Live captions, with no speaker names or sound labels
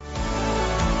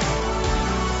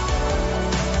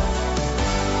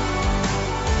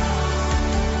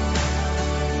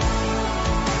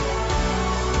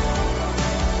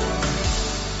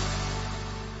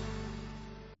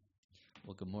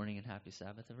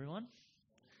Sabbath, everyone.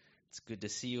 It's good to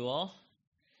see you all.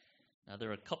 Now, there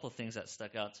were a couple of things that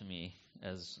stuck out to me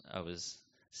as I was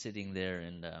sitting there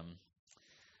and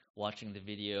watching the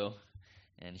video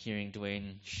and hearing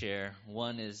Dwayne share.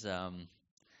 One is,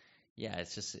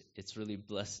 it's really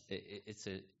blessed.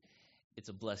 It's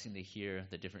a blessing to hear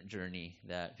the different journey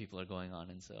that people are going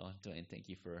on, and so Dwayne, thank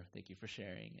you for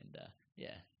sharing, and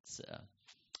it's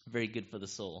very good for the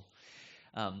soul.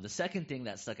 The second thing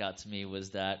that stuck out to me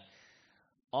was that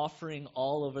offering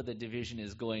all over the division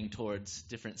is going towards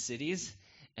different cities,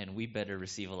 and we better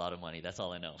receive a lot of money. That's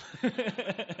all I know.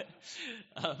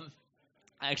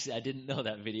 Actually, I didn't know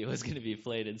that video was going to be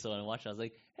played, and so when I watched it, I was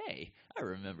like, hey, I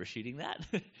remember shooting that.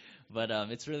 But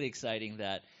it's really exciting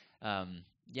that,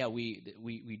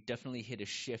 we definitely hit a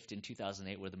shift in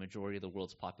 2008 where the majority of the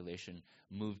world's population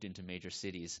moved into major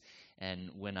cities.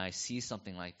 And when I see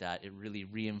something like that, it really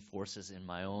reinforces in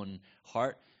my own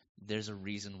heart, there's a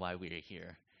reason why we're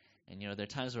here. And, there are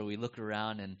times where we look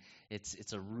around and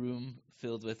it's a room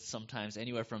filled with sometimes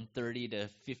anywhere from 30 to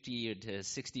 50 to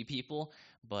 60 people,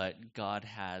 but God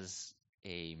has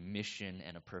a mission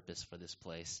and a purpose for this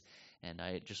place. And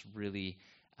it just really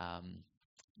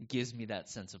gives me that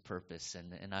sense of purpose.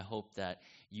 And I hope that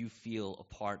you feel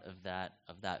a part of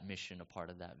that mission, a part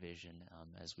of that vision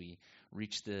as we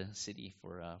reach the city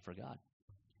for God.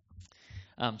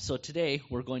 So today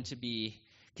we're going to be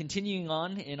continuing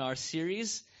on in our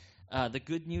series, The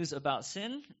Good News About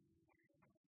Sin.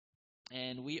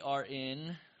 And we are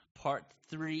in part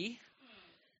 3.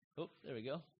 Oh, there we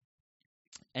go.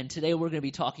 And today we're going to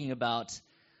be talking about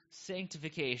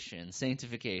sanctification.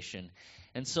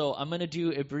 And so I'm going to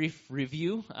do a brief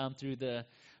review through the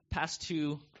past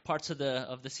 2 parts of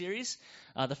the series.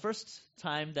 The first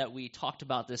time that we talked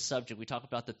about this subject, we talked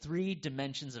about the 3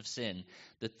 dimensions of sin.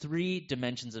 The 3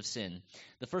 dimensions of sin.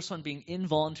 The first one being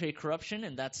involuntary corruption,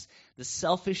 and that's the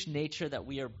selfish nature that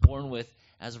we are born with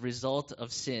as a result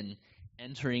of sin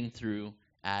entering through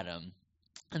Adam.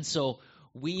 And so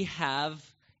we have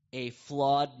a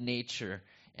flawed nature,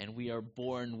 and we are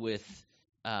born with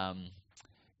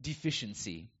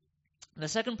deficiency. The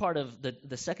second part of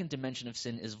the second dimension of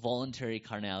sin is voluntary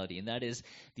carnality, and that is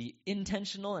the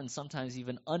intentional and sometimes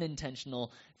even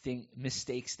unintentional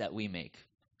mistakes that we make.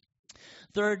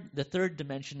 The third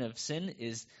dimension of sin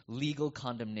is legal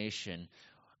condemnation.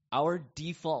 Our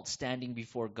default standing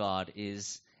before God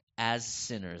is as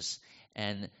sinners,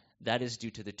 and that is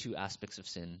due to the 2 aspects of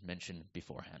sin mentioned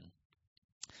beforehand.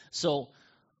 So,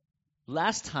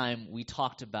 last time we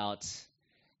talked about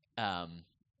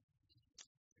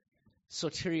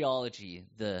soteriology,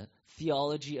 the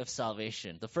theology of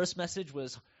salvation. The first message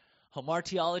was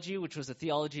hamartiology, which was the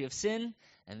theology of sin,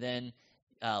 and then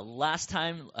last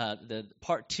time the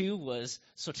part 2 was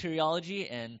soteriology,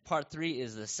 and part 3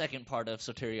 is the second part of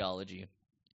soteriology.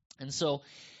 And so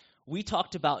we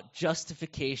talked about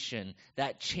justification,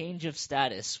 that change of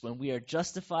status. When we are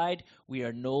justified, we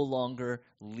are no longer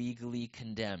legally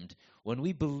condemned. When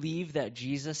we believe that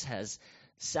Jesus has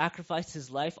sacrificed his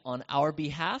life on our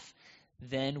behalf,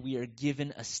 then we are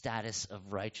given a status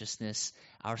of righteousness.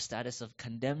 Our status of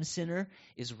condemned sinner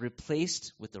is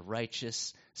replaced with the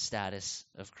righteous status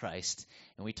of Christ.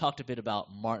 And we talked a bit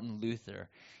about Martin Luther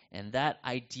and that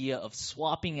idea of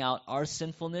swapping out our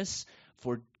sinfulness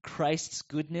for Christ's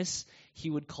goodness. He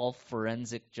would call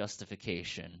forensic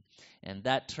justification. And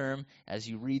that term, as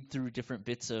you read through different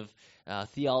bits of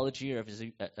theology, or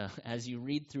as you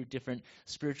read through different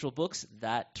spiritual books,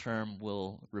 that term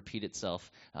will repeat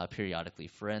itself periodically,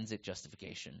 forensic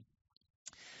justification.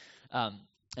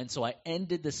 And so I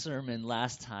ended the sermon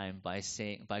last time by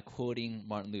quoting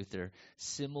Martin Luther,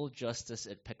 simul justus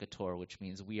et peccator, which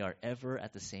means we are ever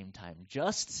at the same time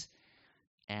just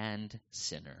and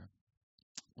sinner.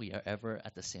 We are ever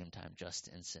at the same time just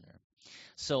and sinner.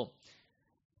 So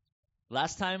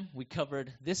last time we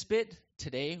covered this bit.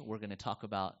 Today we're going to talk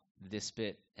about this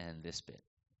bit and this bit.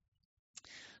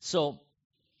 So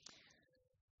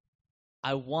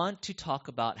I want to talk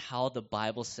about how the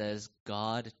Bible says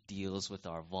God deals with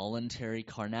our voluntary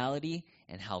carnality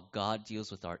and how God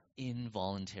deals with our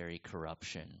involuntary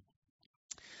corruption.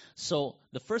 So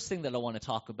the first thing that I want to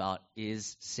talk about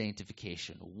is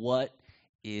sanctification. What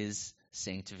is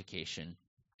sanctification?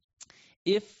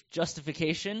 If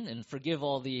justification, and forgive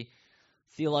all the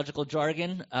theological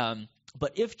jargon,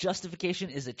 but if justification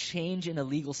is a change in a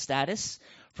legal status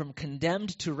from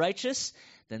condemned to righteous,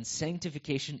 then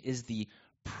sanctification is the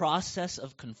process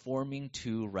of conforming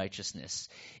to righteousness.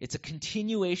 It's a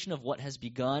continuation of what has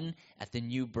begun at the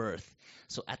new birth.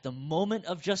 So at the moment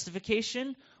of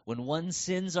justification, when one's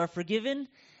sins are forgiven,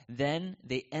 then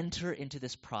they enter into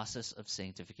this process of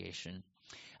sanctification.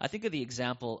 I think of the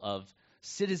example of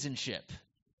citizenship.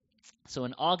 So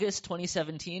in August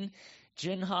 2017,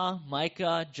 Jinha,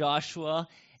 Micah, Joshua,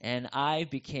 and I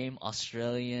became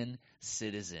Australian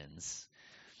citizens.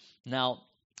 Now,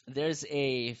 there's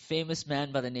a famous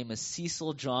man by the name of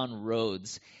Cecil John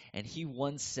Rhodes, and he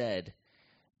once said,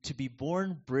 "To be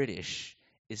born British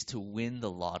is to win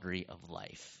the lottery of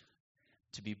life."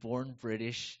 To be born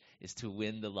British is to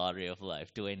win the lottery of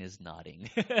life. Dwayne is nodding.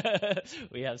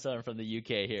 We have someone from the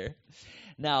UK here.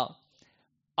 Now,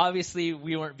 obviously,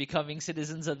 we weren't becoming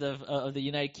citizens of the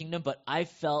United Kingdom, but I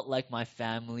felt like my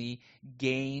family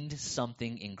gained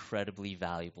something incredibly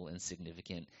valuable and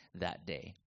significant that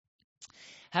day.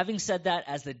 Having said that,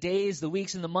 as the days, the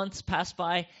weeks, and the months passed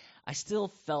by, I still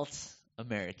felt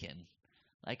American.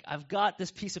 Like, I've got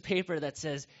this piece of paper that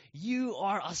says, "You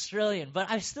are Australian," but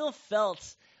I still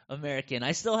felt American.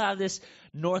 I still have this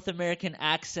North American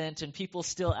accent, and people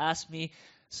still ask me,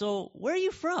 "So, where are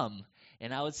you from?"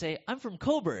 And I would say, "I'm from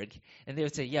Coburg." And they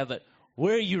would say, "Yeah, but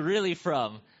where are you really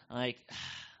from?" I'm like,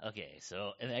 okay,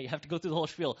 so, and I have to go through the whole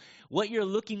spiel. What you're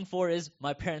looking for is,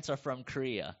 my parents are from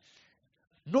Korea.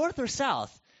 North or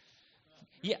South?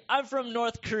 Yeah, I'm from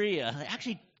North Korea.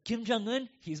 Actually, Kim Jong-un,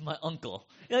 he's my uncle.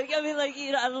 I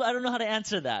don't know how to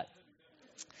answer that.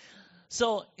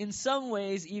 So, in some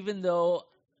ways, even though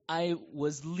I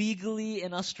was legally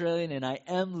an Australian and I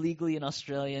am legally an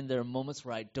Australian, there are moments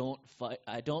where I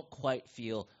don't quite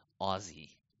feel Aussie.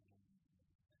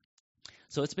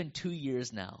 So it's been 2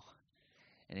 years now.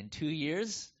 And in 2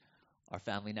 years, our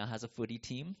family now has a footy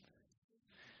team.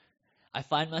 I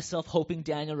find myself hoping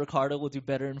Daniel Ricciardo will do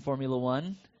better in Formula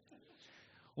One.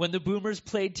 When the Boomers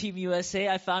played Team USA,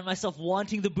 I found myself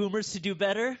wanting the Boomers to do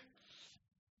better.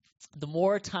 The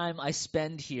more time I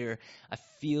spend here, I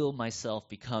feel myself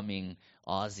becoming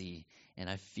Aussie, and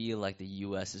I feel like the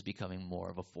U.S. is becoming more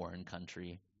of a foreign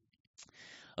country.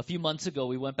 A few months ago,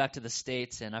 we went back to the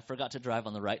States, and I forgot to drive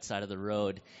on the right side of the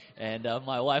road. And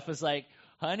my wife was like,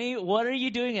 "Honey, what are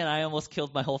you doing?" And I almost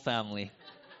killed my whole family.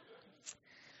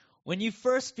 When you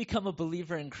first become a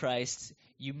believer in Christ,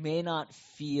 you may not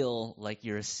feel like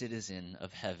you're a citizen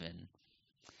of heaven.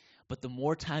 But the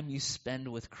more time you spend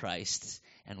with Christ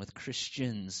and with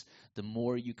Christians, the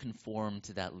more you conform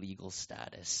to that legal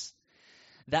status.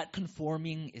 That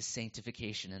conforming is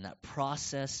sanctification, and that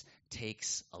process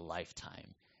takes a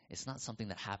lifetime. It's not something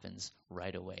that happens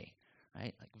right away,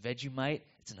 right? Like Vegemite,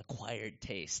 it's an acquired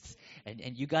taste,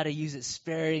 and you got to use it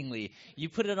sparingly. You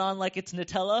put it on like it's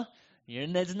Nutella,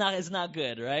 it's not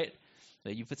good, right?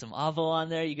 But you put some avo on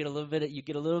there, you get a little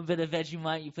bit of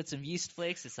Vegemite, you put some yeast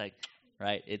flakes, it's like,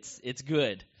 right? It's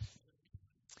good.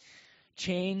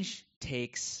 Change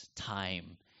takes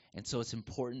time. And so it's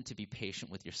important to be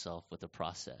patient with yourself with the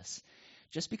process.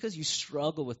 Just because you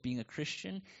struggle with being a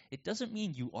Christian, it doesn't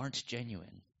mean you aren't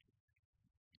genuine.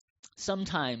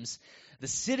 Sometimes the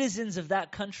citizens of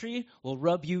that country will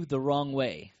rub you the wrong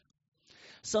way.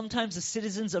 Sometimes the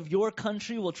citizens of your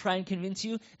country will try and convince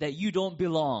you that you don't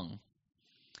belong.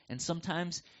 And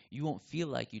sometimes you won't feel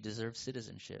like you deserve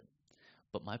citizenship.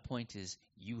 But my point is,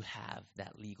 you have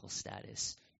that legal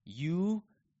status. You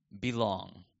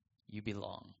belong. You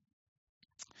belong.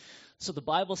 So the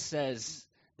Bible says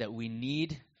that we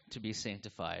need to be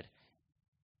sanctified.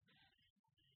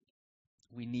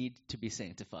 We need to be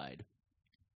sanctified.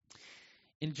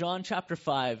 In John chapter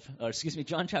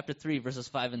 3, verses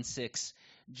 5 and 6,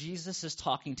 Jesus is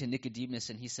talking to Nicodemus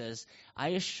and he says, "I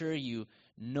assure you,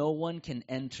 no one can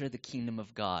enter the kingdom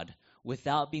of God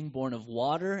without being born of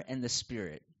water and the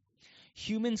Spirit.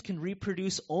 Humans can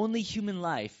reproduce only human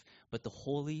life, but the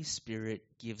Holy Spirit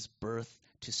gives birth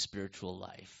to spiritual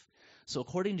life." So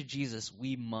according to Jesus,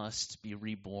 we must be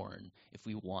reborn if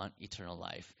we want eternal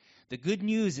life. The good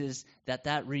news is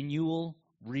that renewal,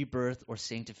 rebirth, or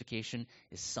sanctification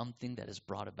is something that is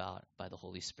brought about by the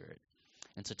Holy Spirit.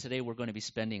 And so today we're going to be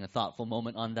spending a thoughtful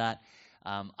moment on that.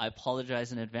 I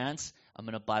apologize in advance. I'm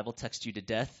going to Bible text you to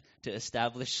death to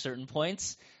establish certain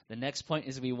points. The next point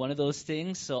is going to be one of those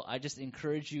things. So I just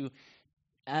encourage you,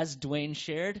 as Dwayne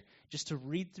shared, just to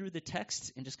read through the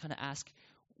text and just kind of ask,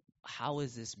 how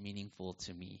is this meaningful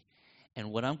to me?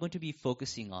 And what I'm going to be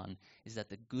focusing on is that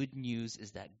the good news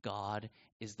is that God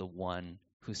is the one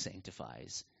who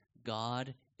sanctifies.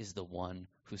 God is the one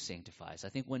who sanctifies. I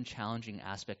think one challenging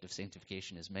aspect of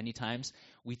sanctification is many times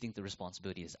we think the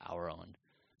responsibility is our own.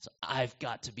 So I've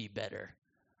got to be better,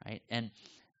 right? And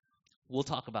we'll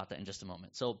talk about that in just a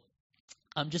moment. So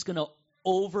I'm just going to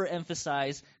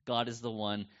overemphasize God is the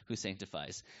one who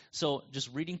sanctifies. So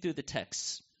just reading through the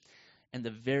texts. "And the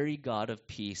very God of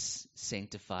peace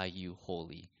sanctify you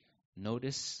wholly."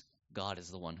 Notice God is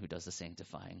the one who does the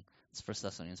sanctifying. It's 1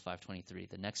 Thessalonians 5:23.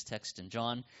 The next text in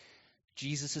John,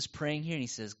 Jesus is praying here, and he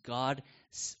says, God,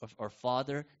 our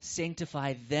Father,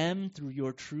 sanctify them through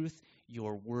your truth.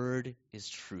 Your word is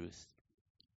truth.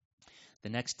 The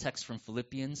next text from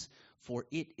Philippians, for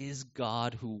it is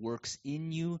God who works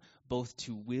in you both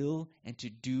to will and to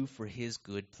do for his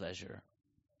good pleasure.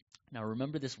 Now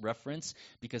remember this reference,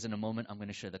 because in a moment I'm going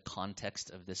to share the context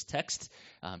of this text,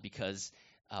 because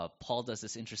Paul does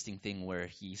this interesting thing where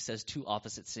he says two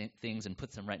opposite things and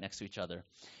puts them right next to each other.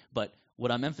 But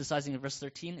what I'm emphasizing in verse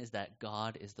 13 is that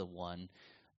God is the one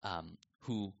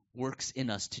who works in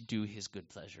us to do his good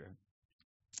pleasure.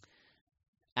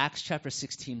 Acts chapter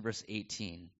 16, verse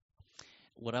 18.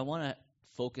 What I want to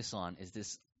focus on is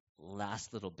this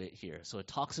last little bit here. So it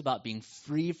talks about being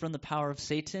free from the power of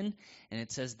Satan, and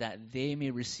it says that they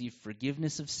may receive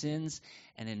forgiveness of sins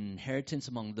and an inheritance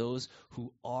among those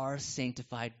who are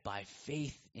sanctified by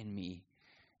faith in me.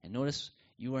 And notice,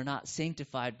 you are not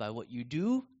sanctified by what you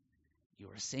do, you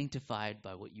are sanctified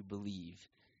by what you believe.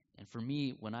 And for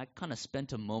me, when I kind of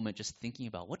spent a moment just thinking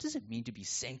about what does it mean to be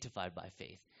sanctified by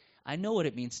faith, I know what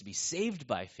it means to be saved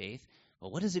by faith,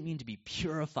 but what does it mean to be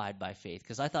purified by faith?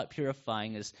 Because I thought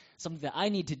purifying is something that I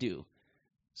need to do.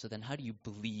 So then how do you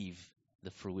believe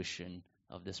the fruition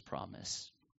of this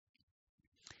promise?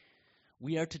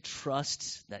 We are to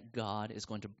trust that God is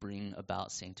going to bring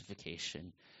about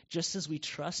sanctification, just as we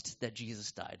trust that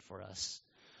Jesus died for us.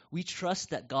 We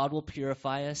trust that God will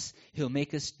purify us. He'll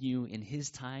make us new in his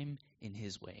time, in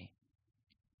his way.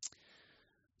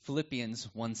 Philippians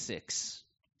 1:6.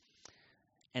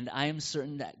 And I am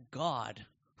certain that God,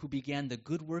 who began the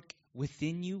good work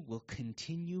within you, will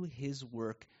continue his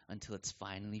work until it's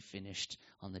finally finished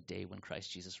on the day when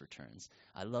Christ Jesus returns.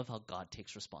 I love how God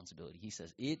takes responsibility. He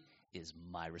says, it is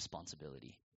my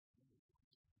responsibility.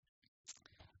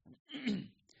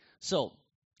 So,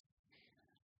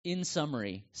 in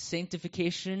summary,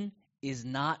 sanctification is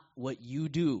not what you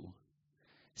do.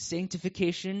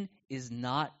 Sanctification is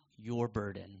not your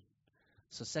burden.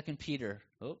 So 2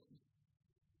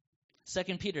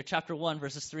 Peter chapter 1,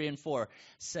 verses 3 and 4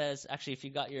 says, actually, if you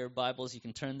got your Bibles, you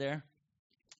can turn there.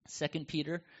 2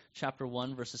 Peter chapter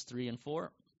 1, verses 3 and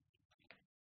 4.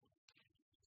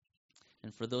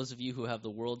 And for those of you who have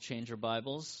the World Changer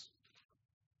Bibles,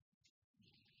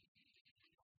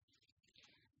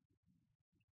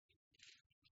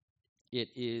 it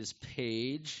is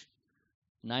page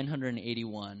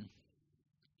 981.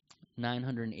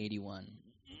 981.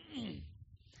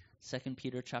 2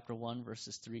 Peter chapter 1,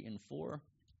 verses 3 and 4,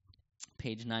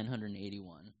 page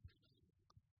 981.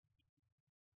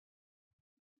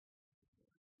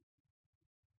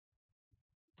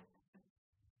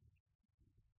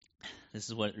 This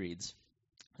is what it reads.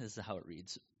 This is how it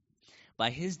reads. By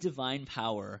his divine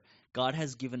power, God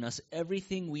has given us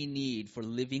everything we need for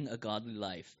living a godly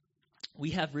life. We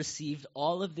have received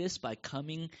all of this by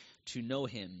coming to know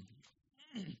him,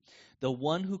 the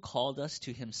one who called us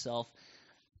to himself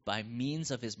by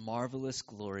means of his marvelous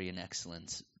glory and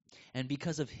excellence. And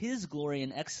because of his glory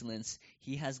and excellence,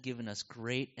 he has given us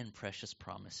great and precious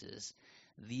promises.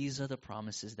 These are the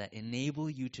promises that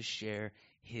enable you to share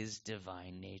his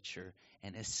divine nature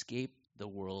and escape the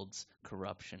world's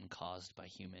corruption caused by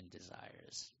human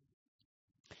desires.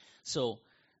 So,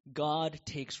 God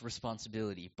takes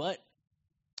responsibility, but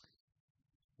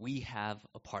we have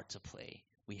a part to play.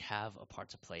 We have a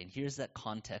part to play. And here's that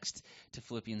context to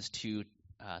Philippians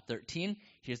 2:13.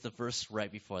 Here's the verse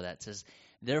right before that. It says,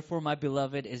 therefore, my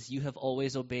beloved, as you have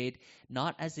always obeyed,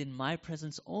 not as in my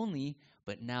presence only,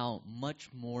 but now much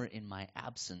more in my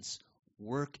absence,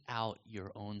 work out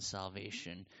your own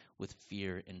salvation with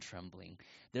fear and trembling.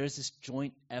 There is this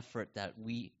joint effort that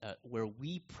where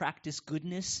we practice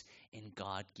goodness and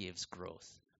God gives growth.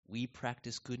 We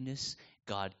practice goodness,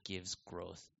 God gives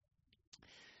growth.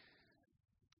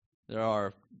 There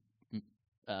are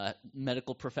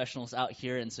medical professionals out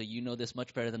here, and so you know this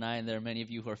much better than I, and there are many of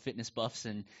you who are fitness buffs,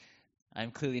 and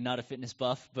I'm clearly not a fitness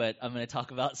buff, but I'm going to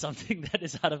talk about something that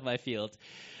is out of my field.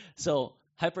 So,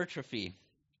 hypertrophy.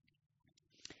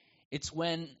 It's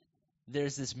when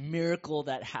there's this miracle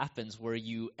that happens where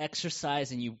you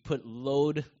exercise and you put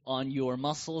load on your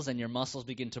muscles and your muscles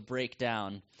begin to break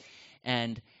down.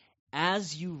 And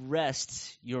as you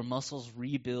rest, your muscles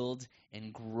rebuild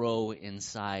and grow in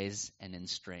size and in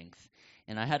strength.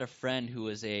 And I had a friend who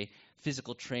was a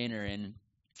physical trainer, and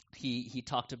he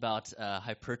talked about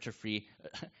hypertrophy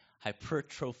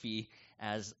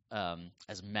as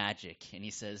magic. And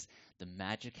he says, the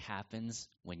magic happens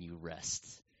when you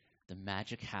rest. The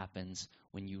magic happens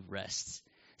when you rest.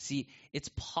 See, it's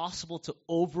possible to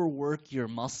overwork your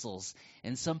muscles.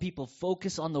 And some people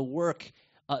focus on the work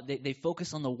They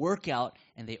focus on the workout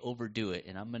and they overdo it.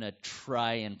 And I'm going to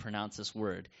try and pronounce this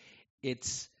word.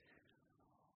 It's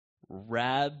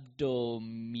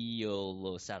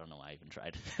rhabdomyolos. I don't know why I even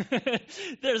tried.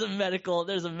 There's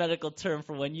a medical term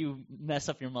for when you mess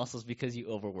up your muscles because you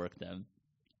overwork them.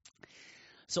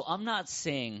 So I'm not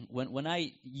saying, when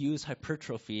I use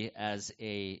hypertrophy as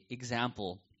an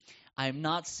example, I'm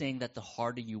not saying that the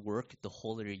harder you work, the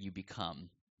holier you become.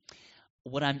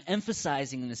 What I'm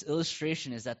emphasizing in this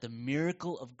illustration is that the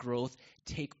miracle of growth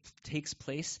takes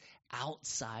place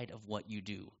outside of what you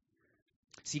do.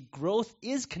 See, growth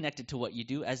is connected to what you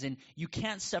do, as in you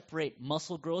can't separate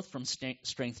muscle growth from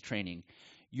strength training.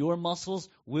 Your muscles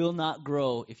will not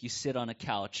grow if you sit on a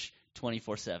couch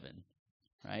 24/7,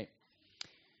 right?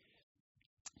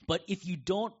 But if you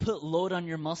don't put load on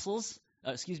your muscles,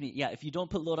 if you don't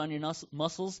put load on your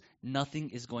muscles, nothing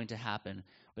is going to happen.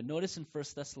 But notice in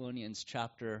 1 Thessalonians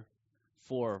chapter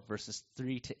 4, verses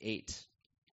 3 to 8.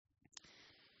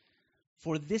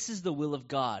 For this is the will of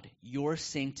God, your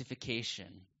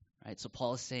sanctification. Right? So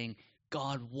Paul is saying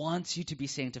God wants you to be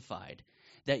sanctified,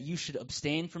 that you should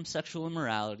abstain from sexual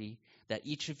immorality, that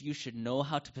each of you should know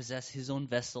how to possess his own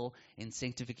vessel in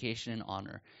sanctification and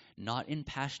honor, not in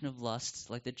passion of lusts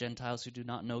like the Gentiles who do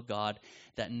not know God,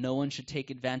 that no one should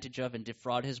take advantage of and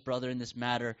defraud his brother in this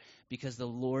matter, because the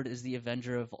Lord is the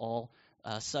avenger of all,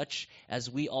 such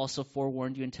as we also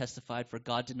forewarned you and testified, for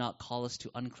God did not call us to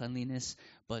uncleanliness,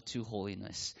 but to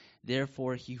holiness.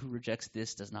 Therefore, he who rejects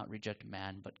this does not reject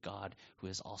man, but God, who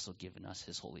has also given us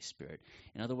his Holy Spirit.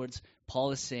 In other words,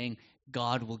 Paul is saying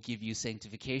God will give you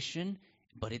sanctification,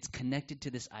 but it's connected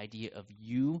to this idea of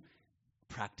you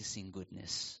practicing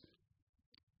goodness.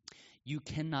 You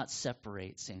cannot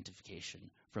separate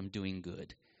sanctification from doing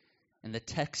good. And the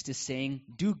text is saying,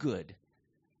 do good.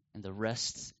 And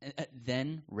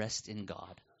then rest in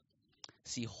God.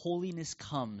 See, holiness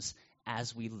comes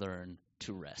as we learn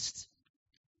to rest.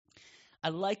 I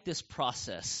like this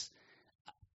process.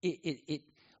 It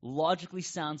logically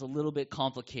sounds a little bit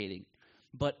complicating,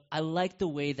 but I like the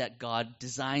way that God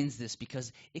designs this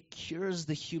because it cures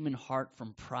the human heart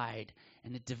from pride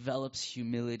and it develops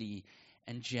humility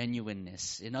and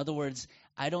genuineness. In other words,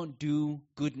 I don't do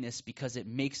goodness because it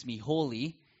makes me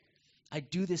holy. I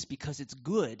do this because it's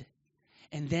good,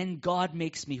 and then God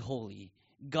makes me holy.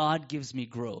 God gives me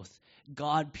growth.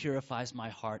 God purifies my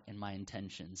heart and my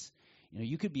intentions. You know,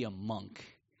 you could be a monk,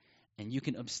 and you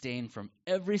can abstain from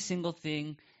every single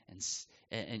thing,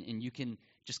 and you can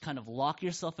just kind of lock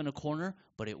yourself in a corner,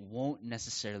 but it won't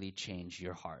necessarily change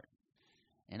your heart.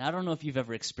 And I don't know if you've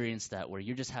ever experienced that, where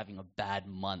you're just having a bad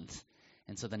month,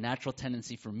 and so the natural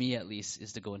tendency for me, at least,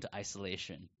 is to go into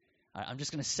isolation. I'm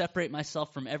just going to separate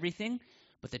myself from everything,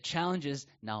 but the challenge is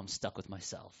now I'm stuck with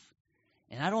myself.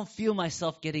 And I don't feel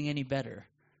myself getting any better,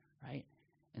 right?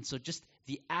 And so just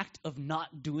the act of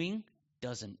not doing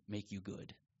doesn't make you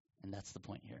good. And that's the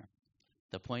point here.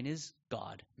 The point is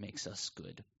God makes us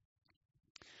good.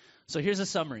 So here's a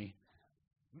summary.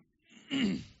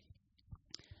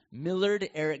 Millard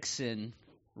Erickson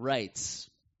writes,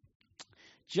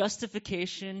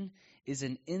 justification is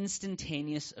an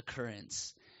instantaneous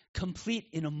occurrence, complete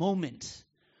in a moment,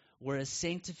 whereas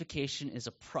sanctification is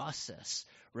a process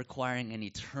requiring an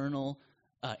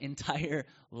entire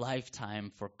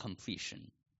lifetime for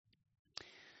completion.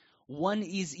 One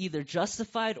is either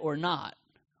justified or not,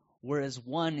 whereas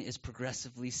one is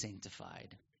progressively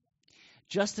sanctified.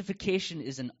 Justification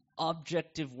is an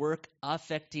objective work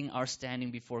affecting our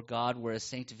standing before God, whereas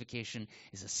sanctification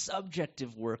is a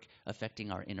subjective work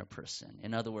affecting our inner person.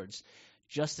 In other words,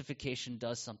 justification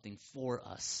does something for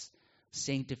us.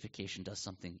 Sanctification does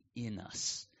something in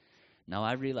us. Now,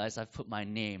 I realize I've put my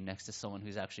name next to someone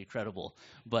who's actually credible,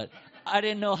 but I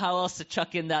didn't know how else to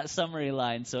chuck in that summary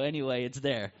line, so anyway, it's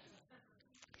there.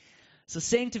 So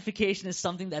sanctification is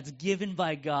something that's given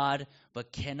by God,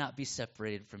 but cannot be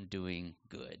separated from doing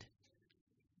good.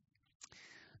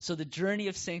 So the journey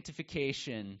of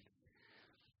sanctification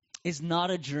is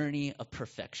not a journey of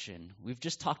perfection. We've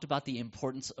just talked about the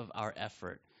importance of our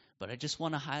effort. But I just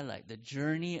want to highlight the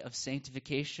journey of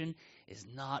sanctification is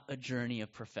not a journey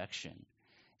of perfection.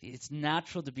 It's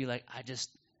natural to be like, I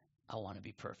want to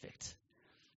be perfect.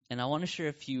 And I want to share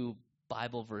a few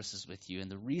Bible verses with you. And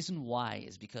the reason why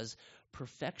is because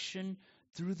perfection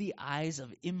through the eyes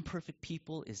of imperfect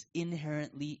people is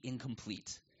inherently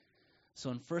incomplete. So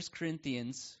in 1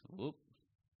 Corinthians, 1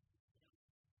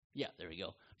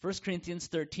 Corinthians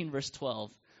 13, verse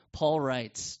 12, Paul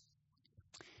writes,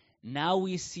 now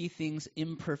we see things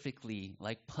imperfectly,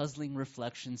 like puzzling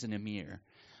reflections in a mirror.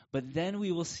 But then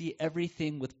we will see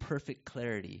everything with perfect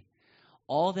clarity.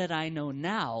 All that I know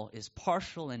now is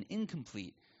partial and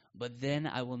incomplete, but then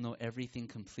I will know everything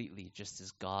completely, just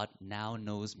as God now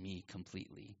knows me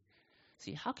completely.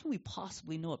 See, how can we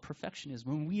possibly know what perfection is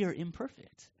when we are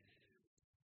imperfect?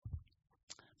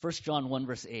 1 John 1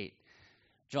 verse 8,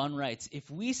 John writes, if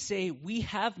we say we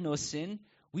have no sin,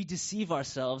 we deceive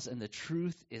ourselves and the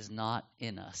truth is not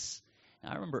in us.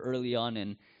 Now, I remember early on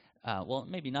in,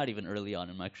 maybe not even early on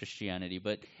in my Christianity,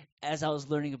 but as I was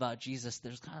learning about Jesus,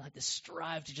 there's kind of like this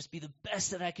strive to just be the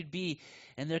best that I could be.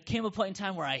 And there came a point in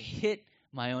time where I hit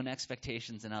my own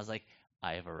expectations and I was like,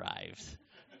 I have arrived.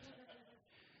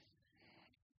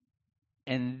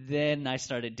 And then I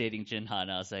started dating Jinha,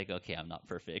 and I was like, okay, I'm not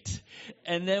perfect.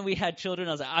 And then we had children.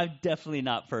 I was like, I'm definitely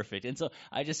not perfect. And so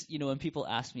I just, when people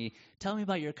ask me, tell me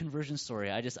about your conversion story,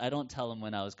 I don't tell them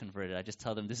when I was converted. I just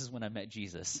tell them this is when I met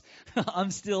Jesus. I'm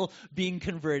still being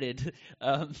converted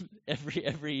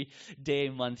every day,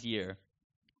 month, year.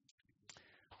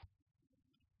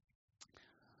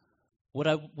 What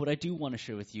I do want to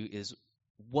share with you is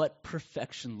what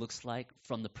perfection looks like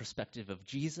from the perspective of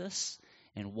Jesus,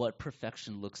 and what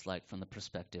perfection looks like from the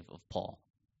perspective of Paul.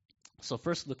 So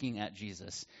first, looking at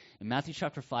Jesus. In Matthew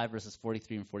chapter 5, verses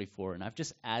 43 and 44, and I've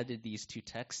just added these two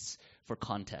texts for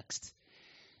context.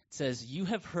 It says, you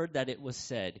have heard that it was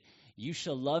said, you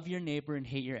shall love your neighbor and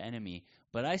hate your enemy.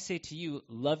 But I say to you,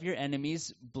 love your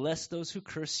enemies, bless those who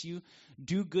curse you,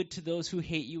 do good to those who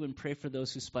hate you, and pray for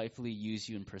those who spitefully use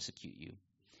you and persecute you.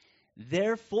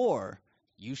 Therefore,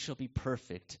 you shall be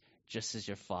perfect, just as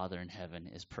your Father in heaven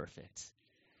is perfect.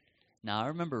 Now, I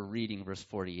remember reading verse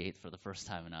 48 for the first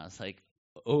time, and I was like,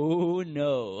 oh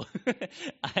no,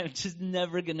 I'm just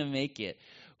never going to make it.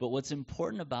 But what's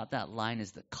important about that line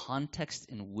is the context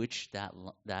in which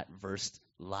that verse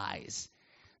lies.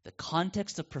 The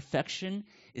context of perfection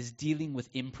is dealing with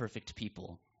imperfect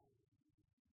people,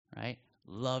 right?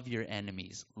 Love your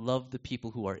enemies. Love the people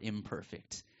who are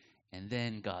imperfect. And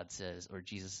then God says, or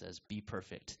Jesus says, be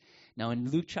perfect. Now in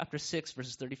Luke chapter 6,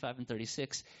 verses 35 and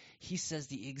 36, he says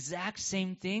the exact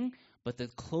same thing, but the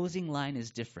closing line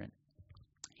is different.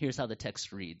 Here's how the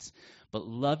text reads. But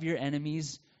love your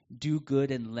enemies, do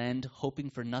good and lend, hoping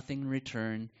for nothing in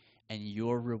return, and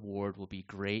your reward will be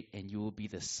great, and you will be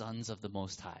the sons of the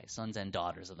Most High, sons and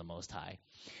daughters of the Most High.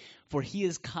 For he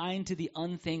is kind to the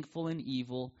unthankful and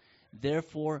evil.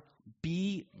 Therefore,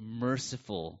 be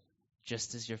merciful,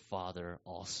 just as your Father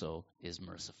also is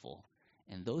merciful.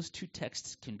 And those two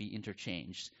texts can be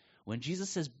interchanged. When Jesus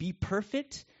says be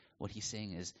perfect, what he's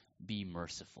saying is be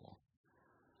merciful.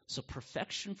 So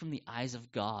perfection from the eyes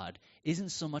of God isn't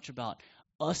so much about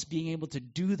us being able to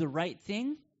do the right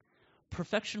thing.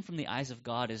 Perfection from the eyes of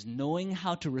God is knowing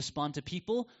how to respond to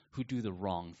people who do the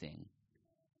wrong thing.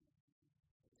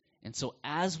 And so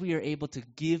as we are able to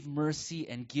give mercy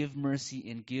and give mercy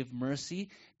and give mercy,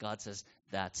 God says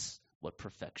that's what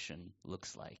perfection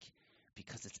looks like,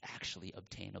 because it's actually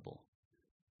obtainable.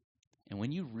 And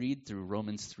when you read through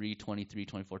Romans 3, 23,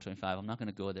 24, 25, I'm not going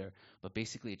to go there, but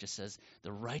basically it just says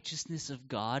the righteousness of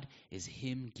God is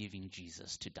him giving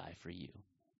Jesus to die for you.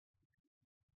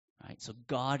 Right? So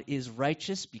God is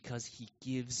righteous because he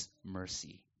gives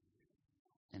mercy.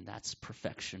 And that's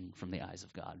perfection from the eyes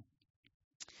of God.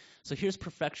 So here's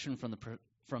perfection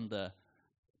from the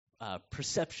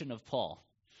perception of Paul.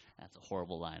 That's a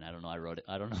horrible line. I don't know.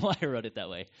 I don't know why I wrote it that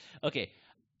way. Okay,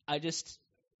 I'm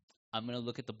going to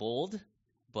look at the bold,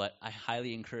 but I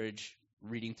highly encourage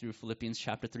reading through Philippians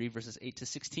chapter 3, verses 8 to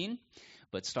 16.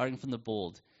 But starting from the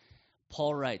bold,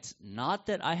 Paul writes, not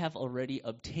that I have already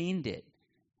obtained it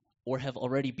or have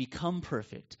already become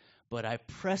perfect, but I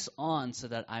press on so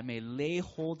that I may lay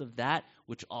hold of that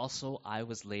which also I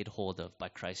was laid hold of by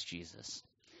Christ Jesus.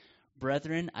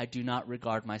 Brethren, I do not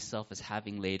regard myself as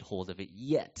having laid hold of it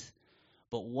yet.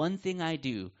 But one thing I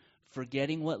do,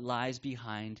 forgetting what lies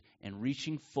behind and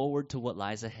reaching forward to what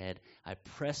lies ahead, I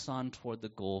press on toward the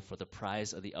goal for the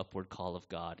prize of the upward call of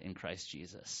God in Christ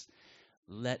Jesus.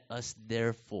 Let us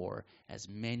therefore, as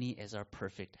many as are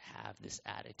perfect, have this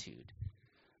attitude.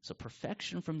 So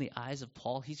perfection from the eyes of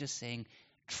Paul, he's just saying,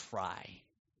 try.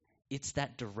 It's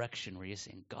that direction where he's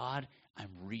saying, God, I'm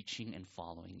reaching and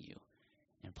following you.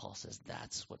 And Paul says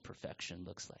that's what perfection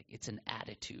looks like. It's an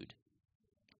attitude.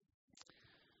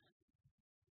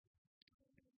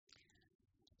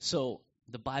 So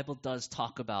the Bible does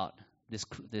talk about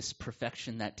this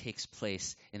perfection that takes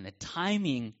place, and the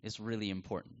timing is really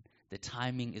important. The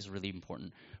timing is really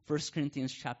important. 1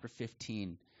 Corinthians chapter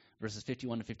 15, verses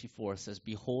 51 to 54 says,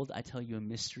 behold, I tell you a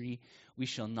mystery. We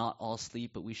shall not all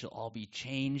sleep, but we shall all be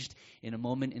changed in a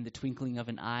moment, in the twinkling of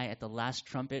an eye, at the last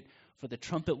trumpet. For the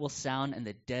trumpet will sound, and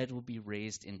the dead will be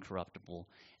raised incorruptible,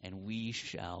 and we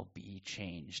shall be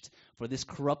changed. For this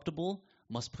corruptible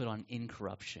must put on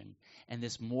incorruption, and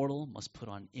this mortal must put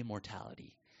on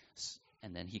immortality.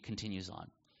 And then he continues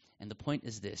on. And the point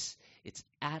is this: it's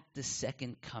at the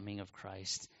second coming of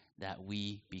Christ that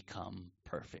we become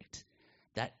perfect.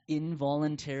 That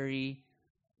involuntary,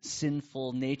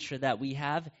 sinful nature that we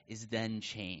have is then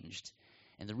changed.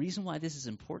 And the reason why this is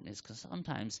important is because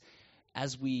sometimes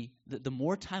the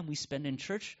more time we spend in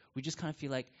church, we just kind of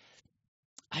feel like,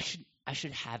 I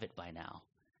should have it by now.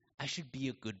 I should be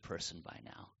a good person by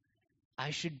now. I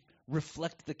should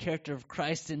reflect the character of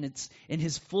Christ in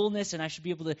his fullness, and I should be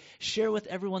able to share with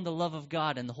everyone the love of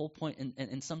God. And the whole point,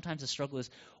 and sometimes the struggle is,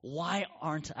 why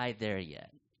aren't I there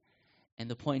yet? And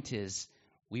the point is,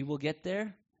 we will get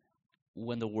there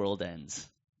when the world ends.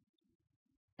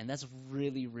 And that's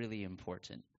really, really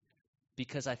important,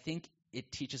 because I think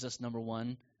it teaches us, number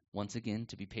one, once again,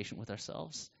 to be patient with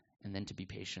ourselves, and then to be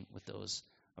patient with those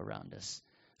around us.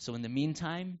 So in the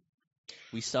meantime,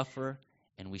 we suffer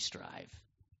and we strive.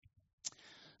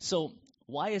 So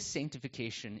why is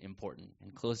sanctification important?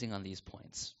 And closing on these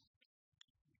points.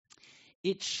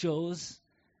 It shows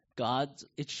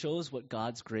what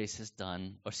God's grace has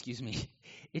done,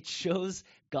 it shows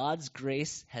God's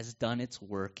grace has done its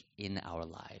work in our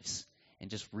lives. And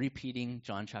just repeating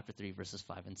John chapter 3, verses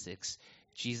 5 and 6,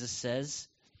 Jesus says,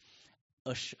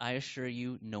 I assure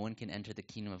you, no one can enter the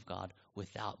kingdom of God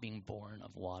without being born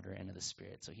of water and of the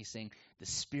Spirit. So he's saying the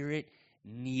Spirit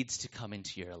needs to come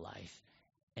into your life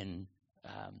and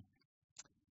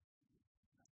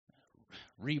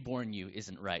reborn you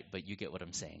isn't right, but you get what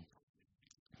I'm saying.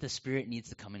 The Spirit needs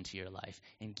to come into your life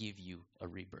and give you a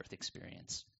rebirth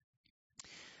experience.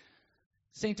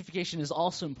 Sanctification is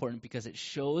also important because it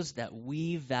shows that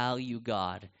we value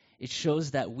God. It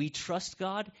shows that we trust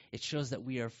God. It shows that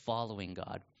we are following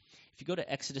God. If you go to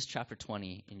Exodus chapter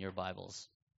 20 in your Bibles,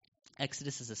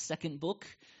 Exodus is the second book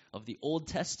of the Old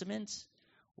Testament,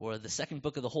 or the second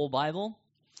book of the whole Bible.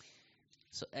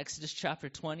 So Exodus chapter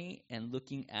 20, and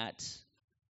looking at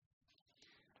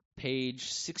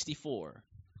page 64.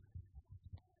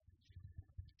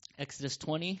 Exodus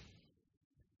 20,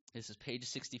 this is page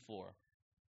 64.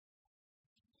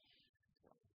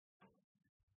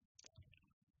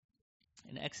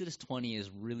 And Exodus 20 is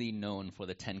really known for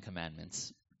the Ten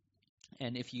Commandments.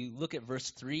 And if you look at verse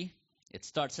 3, it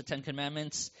starts the Ten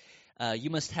Commandments. You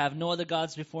must have no other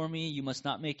gods before me. You must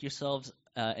not make yourselves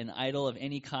an idol of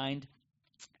any kind.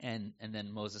 And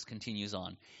then Moses continues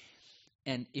on.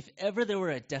 And if ever there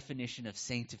were a definition of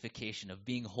sanctification, of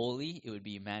being holy, it would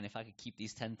be, man, if I could keep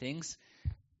these 10 things,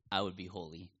 I would be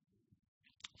holy.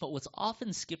 But what's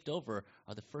often skipped over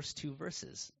are the first two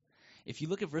verses. If you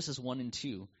look at verses 1 and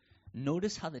 2,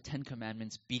 notice how the Ten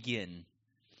Commandments begin.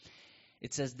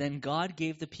 It says, then God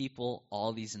gave the people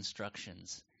all these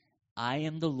instructions. I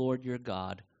am the Lord your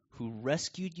God, who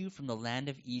rescued you from the land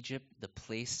of Egypt, the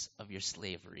place of your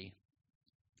slavery.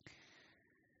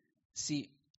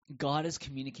 See, God is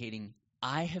communicating,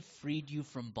 I have freed you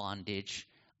from bondage.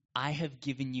 I have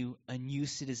given you a new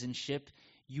citizenship.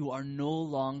 You are no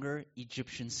longer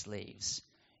Egyptian slaves.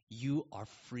 You are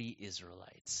free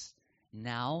Israelites.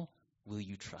 Now, will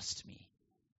you trust me?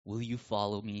 Will you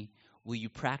follow me? Will you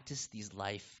practice these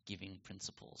life-giving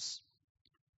principles?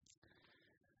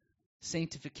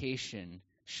 Sanctification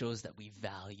shows that we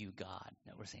value God.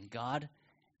 That we're saying, God,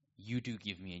 you do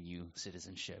give me a new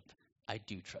citizenship. I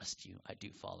do trust you. I do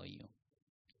follow you.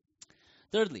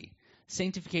 Thirdly,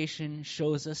 sanctification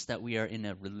shows us that we are in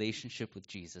a relationship with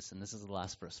Jesus. And this is the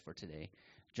last verse for today.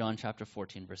 John chapter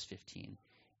 14, verse 15.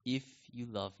 If you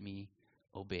love me,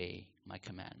 obey my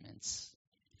commandments.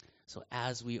 So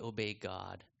as we obey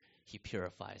God, he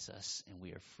purifies us and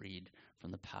we are freed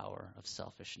from the power of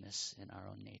selfishness in our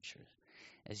own nature.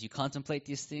 As you contemplate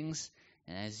these things,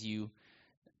 and as you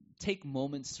take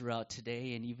moments throughout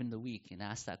today and even the week and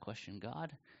ask that question,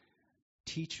 God,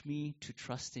 teach me to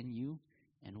trust in you,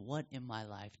 and what in my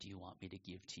life do you want me to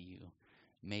give to you?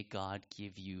 May God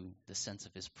give you the sense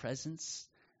of his presence,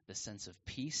 the sense of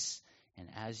peace, and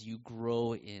as you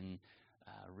grow in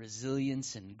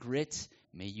resilience and grit,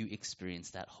 may you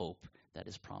experience that hope that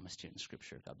is promised here in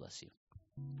Scripture. God bless you.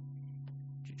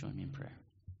 Would you join me in prayer?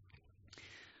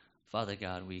 Father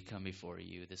God, we come before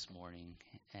you this morning,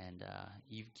 and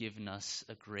you've given us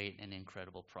a great and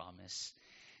incredible promise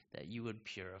that you would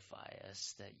purify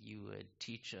us, that you would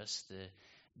teach us the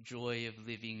joy of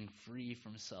living free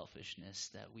from selfishness,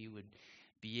 that we would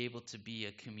be able to be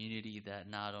a community that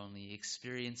not only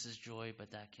experiences joy,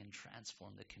 but that can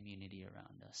transform the community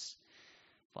around us.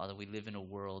 Father, we live in a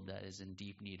world that is in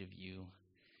deep need of you.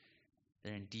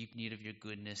 They're in deep need of your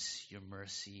goodness, your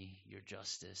mercy, your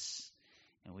justice.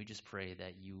 And we just pray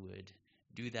that you would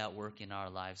do that work in our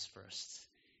lives first,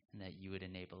 and that you would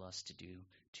enable us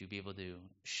to be able to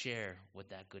share what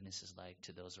that goodness is like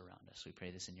to those around us. We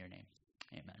pray this in your name.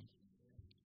 Amen.